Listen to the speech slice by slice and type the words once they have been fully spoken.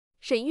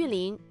沈玉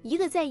琳，一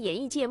个在演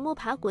艺界摸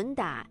爬滚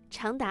打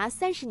长达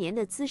30年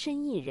的资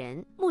深艺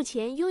人，目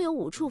前拥有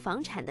5处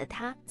房产的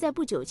她，在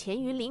不久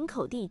前于林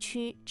口地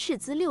区斥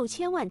资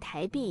6000万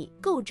台币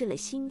购置了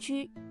新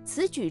居。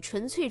此举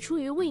纯粹出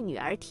于为女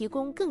儿提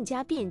供更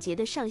加便捷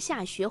的上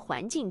下学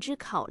环境之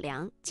考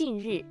量。近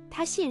日，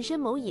她现身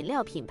某饮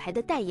料品牌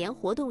的代言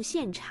活动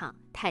现场，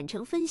坦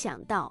诚分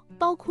享到，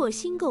包括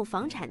新购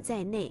房产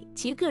在内，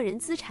其个人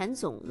资产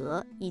总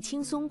额已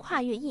轻松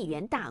跨越1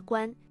元大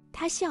关。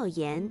他笑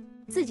言，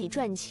自己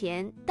赚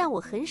钱，但我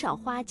很少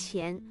花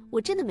钱，我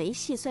真的没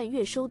细算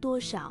月收多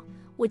少，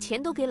我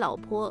钱都给老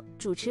婆，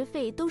主持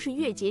费都是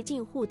月结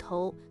进户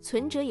头，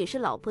存折也是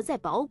老婆在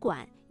保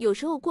管，有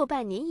时候过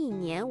半年1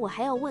年，我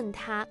还要问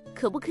他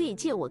可不可以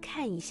借我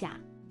看一下。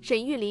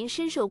沈玉琳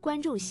深受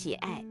观众喜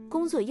爱，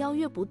工作邀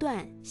约不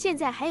断，现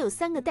在还有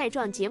3个带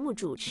状节目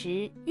主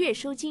持，月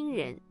收惊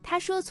人。她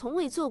说从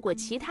未做过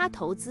其他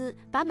投资，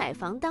把买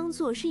房当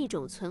作是一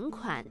种存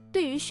款，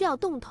对于需要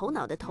动头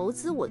脑的投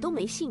资我都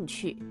没兴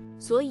趣，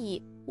所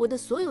以我的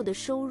所有的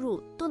收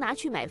入都拿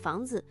去买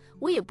房子，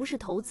我也不是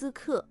投资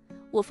客，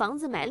我房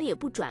子买了也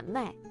不转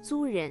卖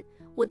租人，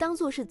我当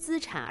作是资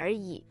产而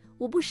已，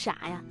我不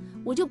傻呀，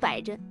我就摆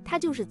着它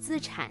就是资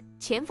产，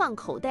钱放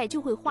口袋就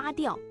会花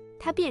掉，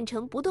它变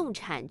成不动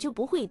产就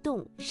不会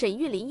动。沈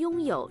玉琳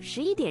拥有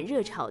11点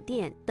热炒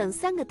店等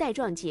3个带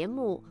状节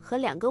目和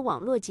2个网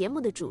络节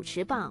目的主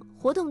持棒，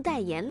活动代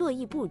言络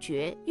绎不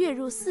绝，月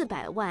入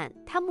400万。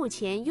她目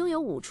前拥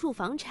有5处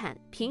房产，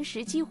平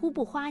时几乎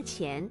不花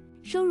钱，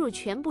收入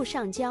全部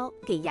上交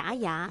给牙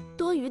牙，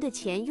多余的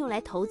钱用来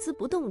投资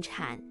不动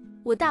产。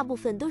我大部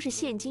分都是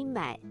现金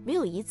买，没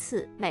有一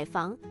次买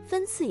房，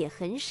分次也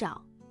很少。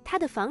她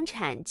的房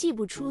产既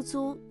不出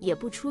租也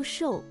不出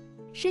售，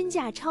身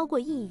价超过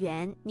1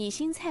元。女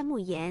星蔡慕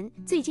妍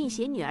最近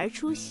携女儿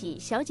出席《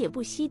小姐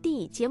不熙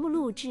娣》节目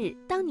录制，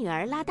当女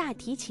儿拉大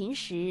提琴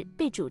时，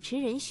被主持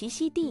人徐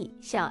熙娣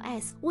小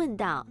S 问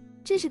道：“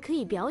这是可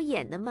以表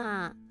演的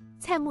吗？”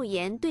蔡慕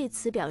妍对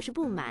此表示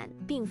不满，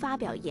并发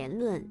表言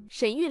论。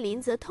沈玉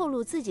琳则透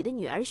露自己的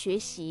女儿学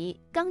习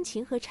钢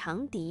琴和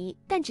长笛，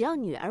但只要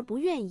女儿不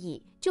愿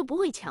意，就不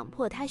会强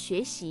迫她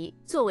学习。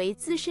作为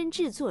资深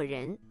制作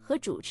人和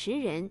主持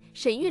人，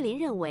沈玉琳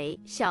认为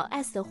小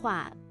S 的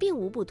话并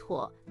无不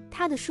妥，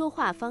她的说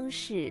话方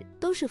式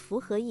都是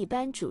符合一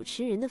般主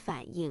持人的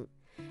反应。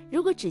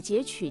如果只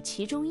截取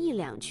其中1、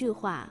2句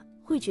话，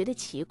会觉得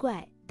奇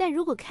怪。但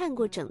如果看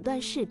过整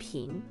段视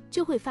频，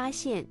就会发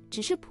现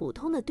只是普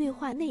通的对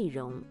话内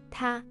容。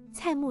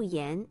蔡慕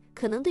妍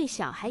可能对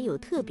小孩有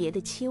特别的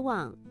期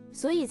望，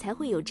所以才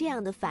会有这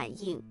样的反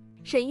应。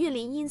沈玉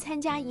琳因参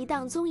加一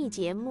档综艺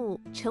节目，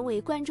成为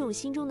观众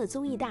心中的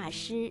综艺大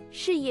师，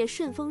事业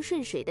顺风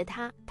顺水的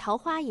她，桃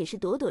花也是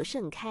朵朵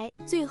盛开。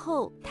最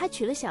后，她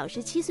娶了小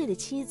17岁的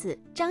妻子，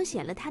彰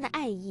显了她的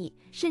爱意，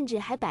甚至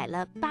还摆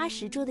了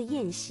80桌的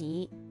宴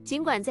席。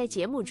尽管在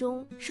节目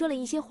中说了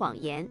一些谎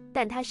言，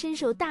但她深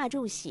受大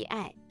众喜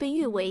爱，被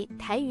誉为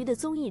台语的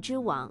综艺之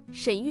王。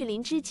沈玉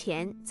琳之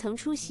前曾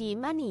出席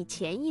Money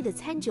前亿的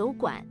餐酒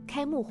馆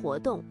开幕活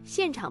动，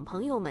现场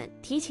朋友们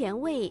提前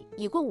为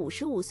已过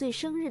55岁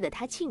生日的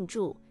她庆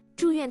祝，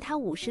祝愿她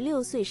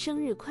56岁生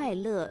日快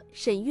乐。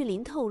沈玉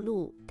琳透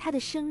露，她的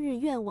生日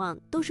愿望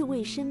都是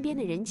为身边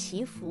的人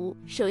祈福，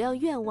首要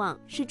愿望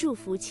是祝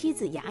福妻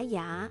子牙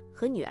牙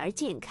和女儿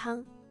健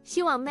康，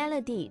希望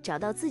Melody 找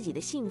到自己的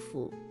幸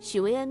福，许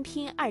维恩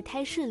拼2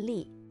胎顺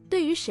利。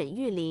对于沈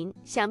玉琳，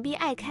想必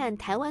爱看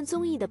台湾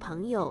综艺的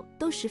朋友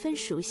都十分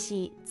熟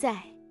悉。在《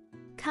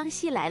康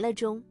熙来了》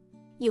中，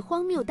以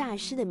荒谬大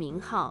师的名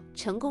号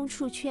成功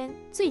出圈，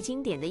最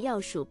经典的要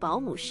数保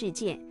姆事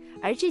件，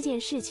而这件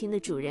事情的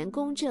主人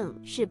公正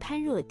是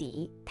潘若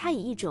迪。他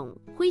以一种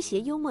诙谐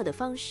幽默的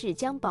方式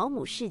将保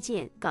姆事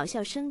件搞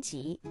笑升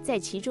级，在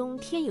其中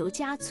添油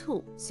加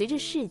醋，随着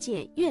事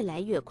件越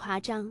来越夸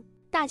张，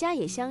大家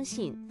也相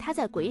信他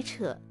在鬼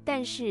扯。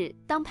但是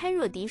当潘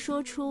若迪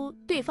说出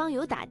对方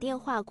有打电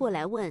话过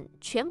来问，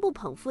全部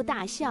捧腹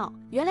大笑。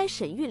原来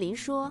沈玉琳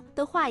说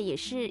的话也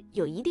是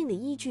有一定的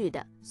依据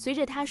的。随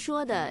着他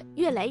说的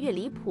越来越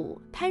离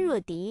谱，潘若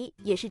迪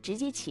也是直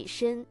接起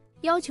身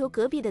要求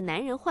隔壁的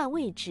男人换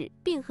位置，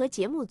并和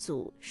节目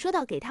组说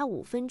到给他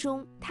5分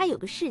钟，他有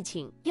个事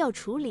情要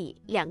处理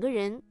，2个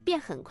人便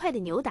很快的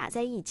扭打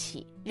在一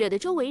起，惹得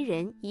周围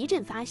人一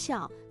阵发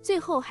笑，最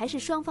后还是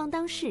双方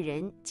当事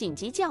人紧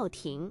急叫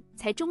停，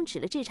才终止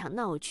了这场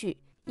闹剧。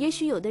也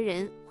许有的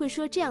人会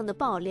说，这样的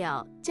爆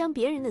料将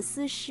别人的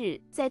私事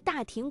在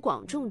大庭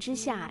广众之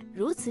下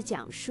如此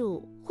讲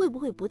述，会不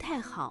会不太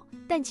好？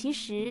但其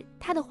实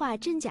他的话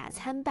真假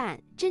参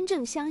半，真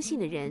正相信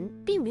的人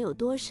并没有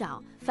多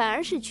少，反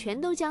而是全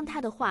都将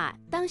他的话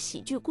当喜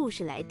剧故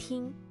事来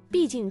听。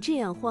毕竟这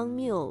样荒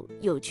谬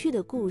有趣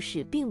的故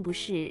事并不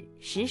是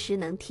时时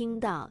能听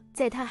到。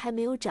在他还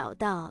没有找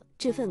到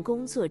这份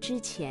工作之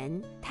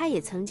前，他也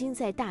曾经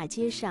在大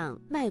街上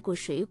卖过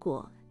水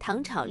果、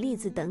糖炒栗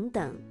子等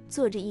等，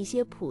做着一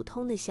些普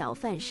通的小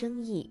贩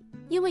生意。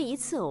因为一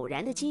次偶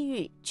然的机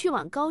遇，去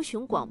往高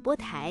雄广播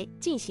台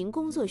进行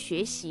工作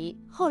学习。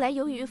后来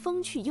由于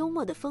风趣幽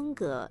默的风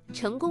格，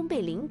成功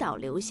被领导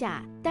留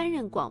下担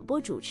任广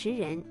播主持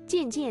人。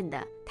渐渐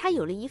的，他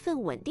有了一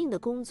份稳定的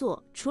工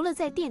作，除了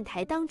在电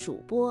台当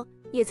主播，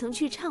也曾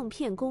去唱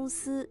片公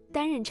司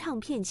担任唱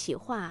片企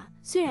划。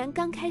虽然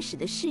刚开始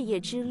的事业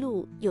之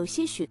路有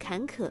些许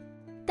坎坷，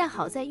但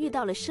好在遇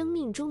到了生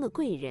命中的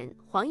贵人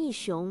黄义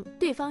雄，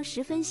对方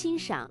十分欣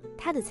赏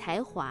他的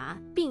才华，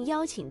并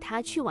邀请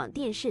他去往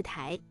电视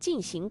台进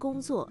行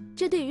工作。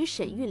这对于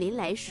沈玉琳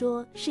来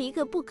说是一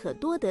个不可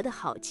多得的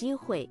好机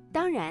会，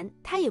当然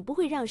他也不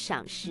会让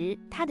赏识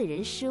他的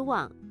人失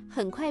望。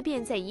很快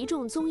便在一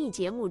众综艺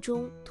节目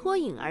中脱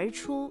颖而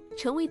出，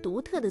成为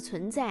独特的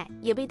存在，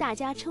也被大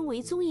家称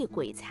为综艺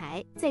鬼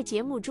才。在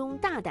节目中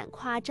大胆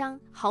夸张，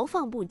豪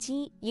放不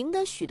羁，赢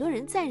得许多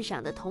人赞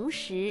赏的同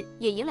时，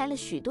也迎来了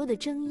许多的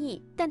争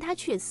议，但他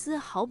却丝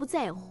毫不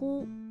在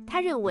乎。他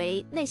认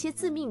为那些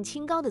自命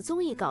清高的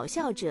综艺搞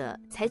笑者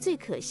才最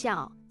可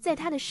笑。在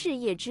他的事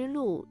业之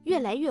路越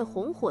来越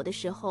红火的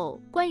时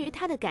候，关于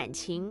他的感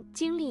情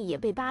经历也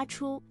被扒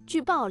出。据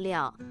爆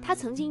料，他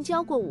曾经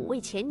交过5位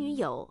前女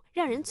友，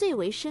让人最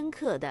为深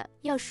刻的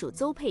要数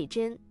邹佩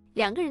珍。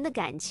两个人的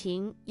感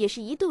情也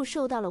是一度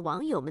受到了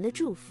网友们的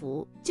祝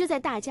福。就在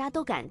大家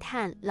都感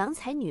叹郎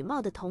才女貌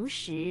的同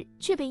时，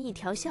却被一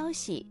条消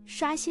息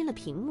刷新了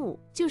屏幕，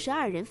就是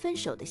2人分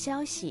手的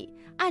消息。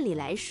按理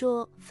来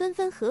说，分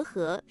分合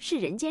合是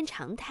人间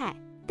常态，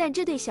但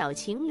这对小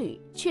情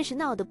侣却是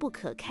闹得不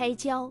可开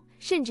交，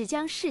甚至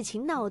将事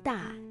情闹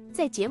大，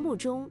在节目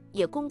中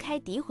也公开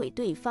诋毁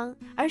对方。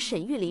而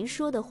沈玉琳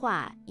说的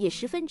话也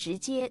十分直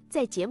接，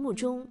在节目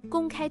中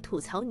公开吐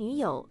槽女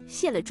友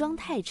卸了妆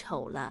太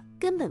丑了，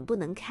根本不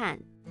能看。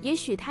也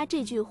许他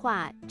这句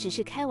话只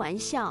是开玩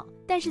笑，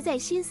但是在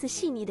心思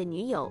细腻的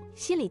女友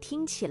心里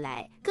听起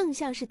来更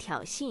像是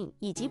挑衅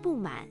以及不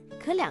满。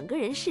可两个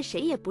人是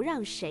谁也不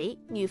让谁，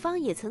女方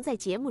也曾在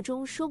节目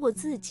中说过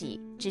自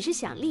己只是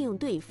想利用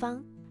对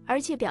方，而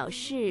且表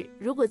示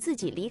如果自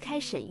己离开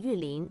沈玉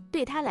琳，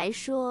对她来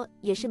说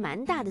也是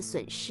蛮大的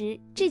损失。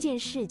这件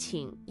事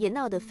情也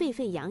闹得沸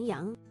沸扬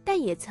扬，但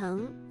也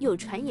曾有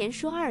传言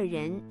说2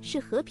人是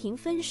和平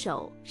分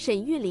手。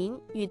沈玉琳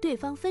与对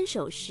方分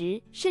手时，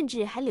甚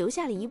至还留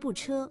下了一部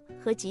车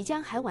和即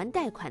将还完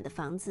贷款的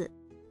房子。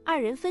2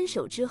人分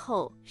手之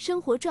后，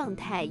生活状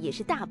态也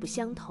是大不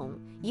相同，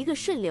一个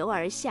顺流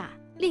而下，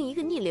另一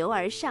个逆流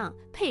而上。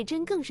佩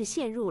珍更是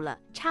陷入了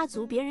插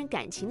足别人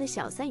感情的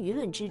小三舆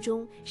论之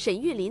中，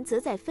沈玉琳则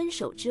在分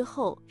手之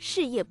后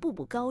事业步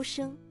步高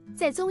升，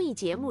在综艺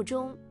节目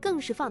中更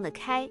是放得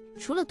开，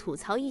除了吐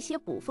槽一些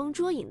捕风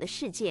捉影的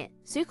事件，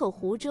随口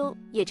胡诌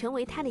也成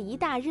为他的一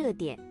大热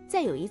点。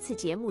在有一次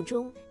节目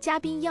中，嘉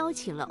宾邀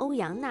请了欧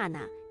阳娜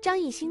娜、张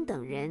艺兴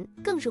等人，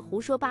更是胡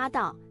说八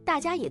道，大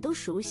家也都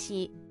熟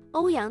悉。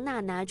欧阳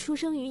娜娜出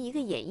生于一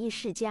个演艺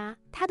世家，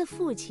她的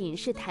父亲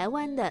是台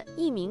湾的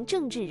一名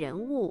政治人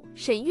物。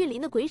沈玉琳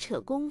的鬼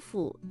扯功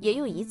夫也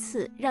有一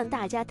次让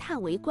大家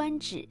叹为观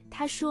止。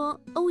她说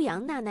欧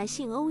阳娜娜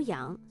姓欧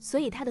阳，所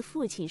以她的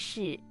父亲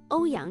是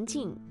欧阳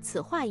靖。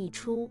此话一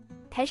出，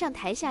台上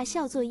台下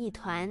笑作一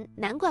团，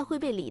难怪会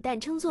被李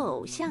诞称作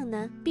偶像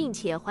呢，并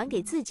且还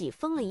给自己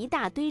封了一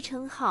大堆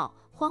称号，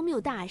荒谬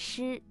大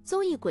师、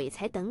综艺鬼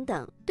才等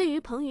等。对于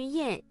彭于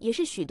晏，也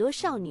是许多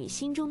少女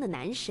心中的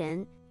男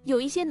神。有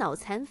一些脑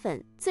残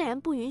粉自然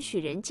不允许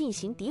人进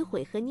行诋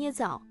毁和捏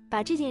造，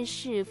把这件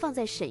事放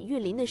在沈玉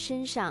琳的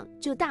身上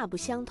就大不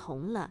相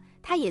同了。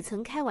她也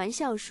曾开玩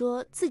笑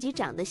说自己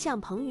长得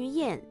像彭于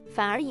晏，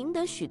反而赢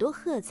得许多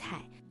喝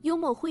彩。幽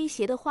默诙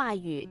谐的话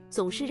语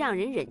总是让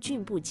人忍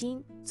俊不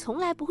禁，从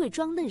来不会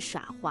装嫩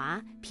耍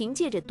滑，凭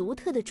借着独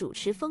特的主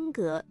持风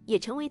格，也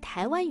成为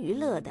台湾娱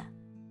乐的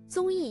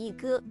综艺一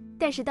哥。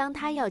但是当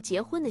他要结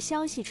婚的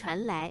消息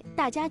传来，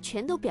大家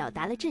全都表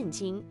达了震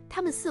惊，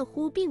他们似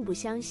乎并不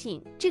相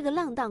信这个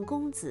浪荡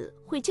公子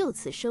会就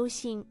此收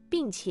心，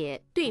并且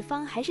对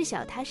方还是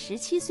小他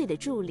17岁的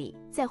助理。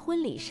在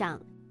婚礼上，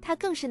他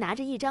更是拿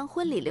着一张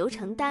婚礼流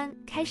程单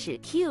开始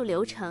Q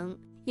流程，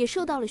也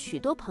受到了许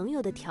多朋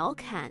友的调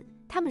侃。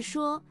他们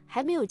说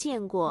还没有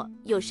见过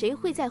有谁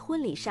会在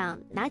婚礼上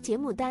拿节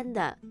目单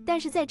的，但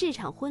是在这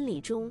场婚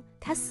礼中，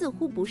他似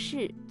乎不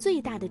是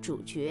最大的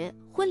主角。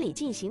婚礼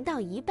进行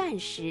到一半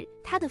时，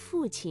他的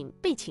父亲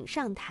被请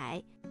上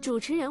台，主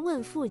持人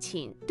问父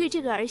亲对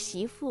这个儿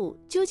媳妇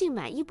究竟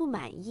满意不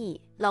满意，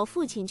老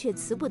父亲却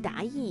词不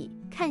达意，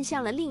看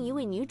向了另一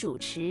位女主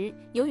持。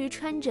由于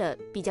穿着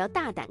比较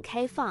大胆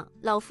开放，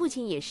老父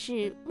亲也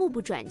是目不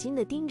转睛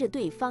地盯着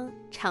对方，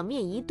场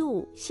面一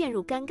度陷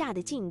入尴尬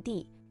的境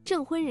地。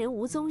证婚人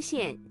吴宗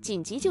宪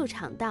紧急救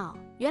场道，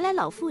原来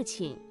老父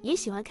亲也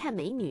喜欢看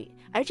美女，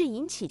而这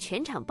引起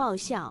全场爆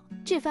笑。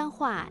这番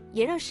话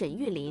也让沈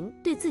玉琳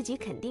对自己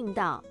肯定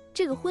道，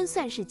这个婚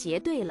算是结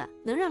对了，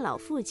能让老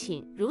父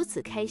亲如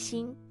此开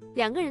心。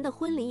两个人的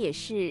婚礼也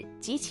是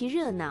极其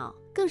热闹，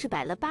更是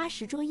摆了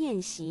80桌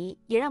宴席，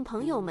也让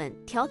朋友们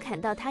调侃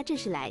到他这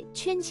是来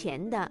圈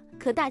钱的。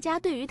可大家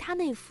对于他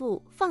那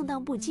副放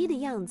荡不羁的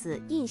样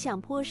子印象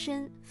颇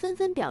深，纷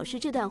纷表示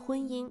这段婚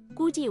姻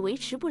估计维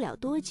持不了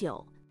多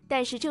久。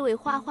但是这位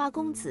花花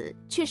公子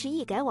却是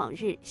一改往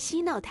日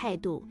嬉闹态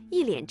度，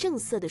一脸正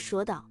色地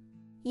说道：“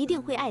一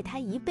定会爱他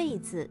一辈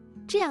子。”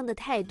这样的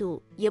态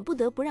度也不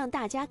得不让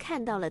大家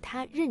看到了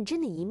他认真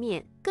的一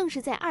面，更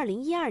是在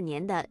2012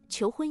年的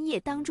求婚夜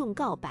当众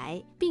告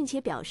白，并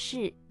且表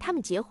示他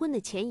们结婚的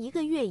前1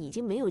个月已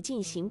经没有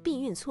进行避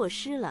孕措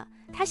施了，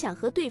他想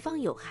和对方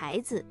有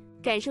孩子，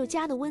感受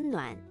家的温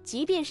暖。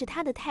即便是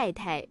他的太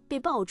太被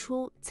爆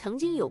出曾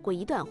经有过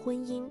一段婚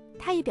姻，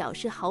他也表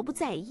示毫不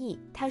在意。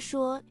他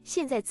说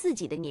现在自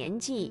己的年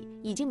纪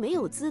已经没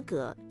有资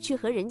格去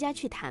和人家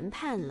去谈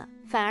判了，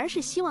反而是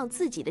希望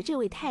自己的这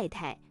位太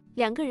太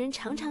2个人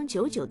长长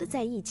久久的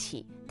在一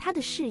起，他的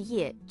事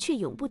业却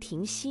永不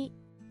停息。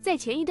在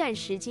前一段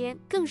时间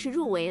更是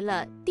入围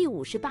了第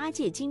58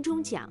届金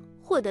钟奖，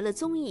获得了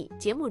综艺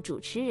节目主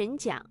持人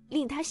奖，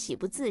令他喜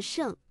不自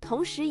胜。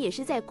同时也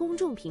是在公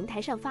众平台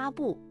上发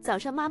布，早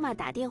上妈妈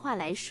打电话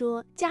来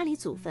说家里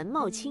祖坟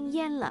冒青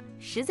烟了，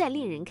实在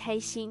令人开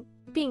心。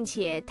并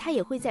且他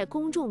也会在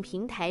公众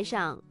平台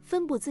上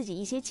分布自己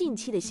一些近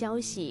期的消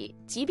息，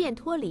即便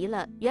脱离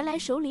了原来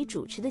手里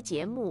主持的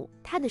节目，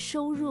他的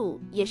收入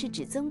也是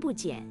只增不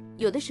减，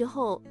有的时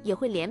候也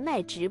会连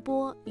麦直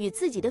播，与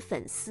自己的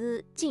粉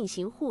丝进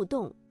行互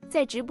动，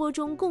在直播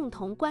中共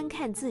同观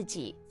看自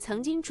己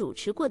曾经主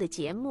持过的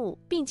节目，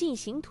并进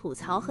行吐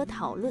槽和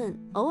讨论，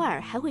偶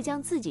尔还会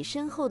将自己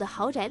身后的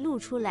豪宅露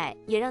出来，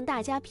也让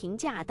大家评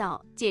价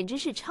到简直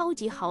是超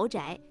级豪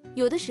宅。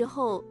有的时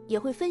候也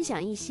会分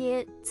享一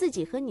些自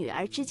己和女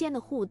儿之间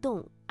的互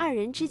动，2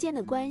人之间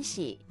的关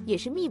系也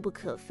是密不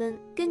可分。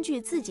根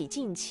据自己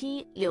近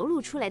期流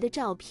露出来的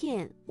照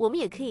片，我们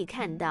也可以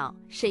看到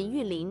沈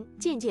玉琳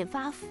渐渐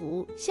发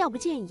福，笑不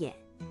见眼，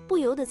不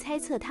由得猜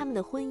测他们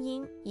的婚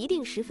姻一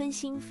定十分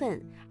兴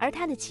奋。而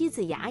他的妻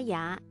子雅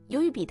雅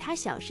由于比他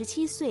小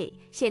17岁，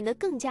显得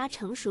更加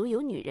成熟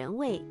有女人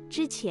味，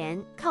之前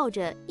靠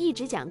着一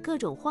直讲各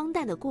种荒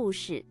诞的故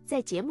事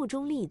在节目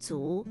中立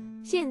足，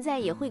现在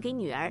也会给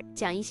女儿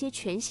讲一些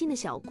全新的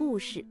小故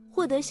事，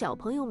获得小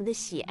朋友们的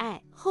喜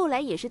爱。后来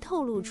也是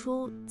透露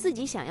出自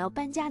己想要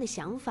搬家的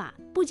想法，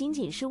不仅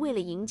仅是为了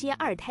迎接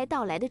2胎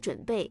到来的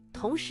准备，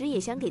同时也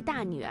想给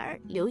大女儿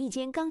留一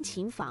间钢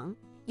琴房。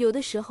有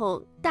的时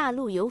候大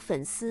陆有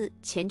粉丝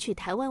前去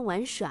台湾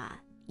玩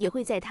耍，也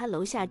会在他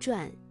楼下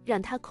转，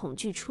让他恐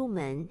惧出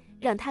门，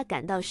让他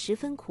感到十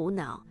分苦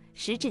恼。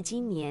时至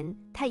今年，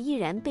他依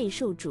然备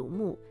受瞩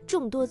目，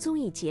众多综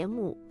艺节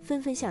目纷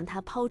纷向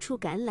他抛出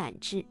橄榄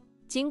枝。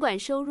尽管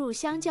收入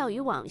相较于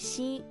往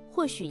昔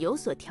或许有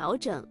所调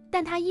整，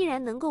但他依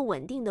然能够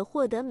稳定地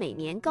获得每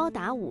年高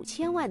达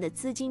5000万的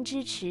资金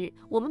支持。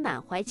我们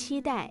满怀期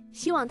待，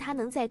希望他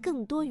能在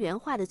更多元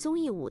化的综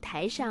艺舞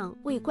台上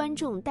为观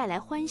众带来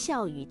欢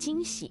笑与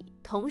惊喜。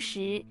同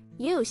时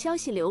也有消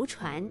息流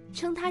传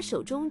称他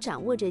手中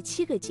掌握着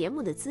7个节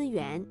目的资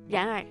源，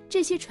然而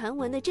这些传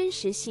闻的真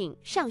实性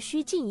尚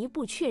需进一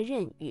步确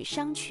认与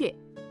商榷。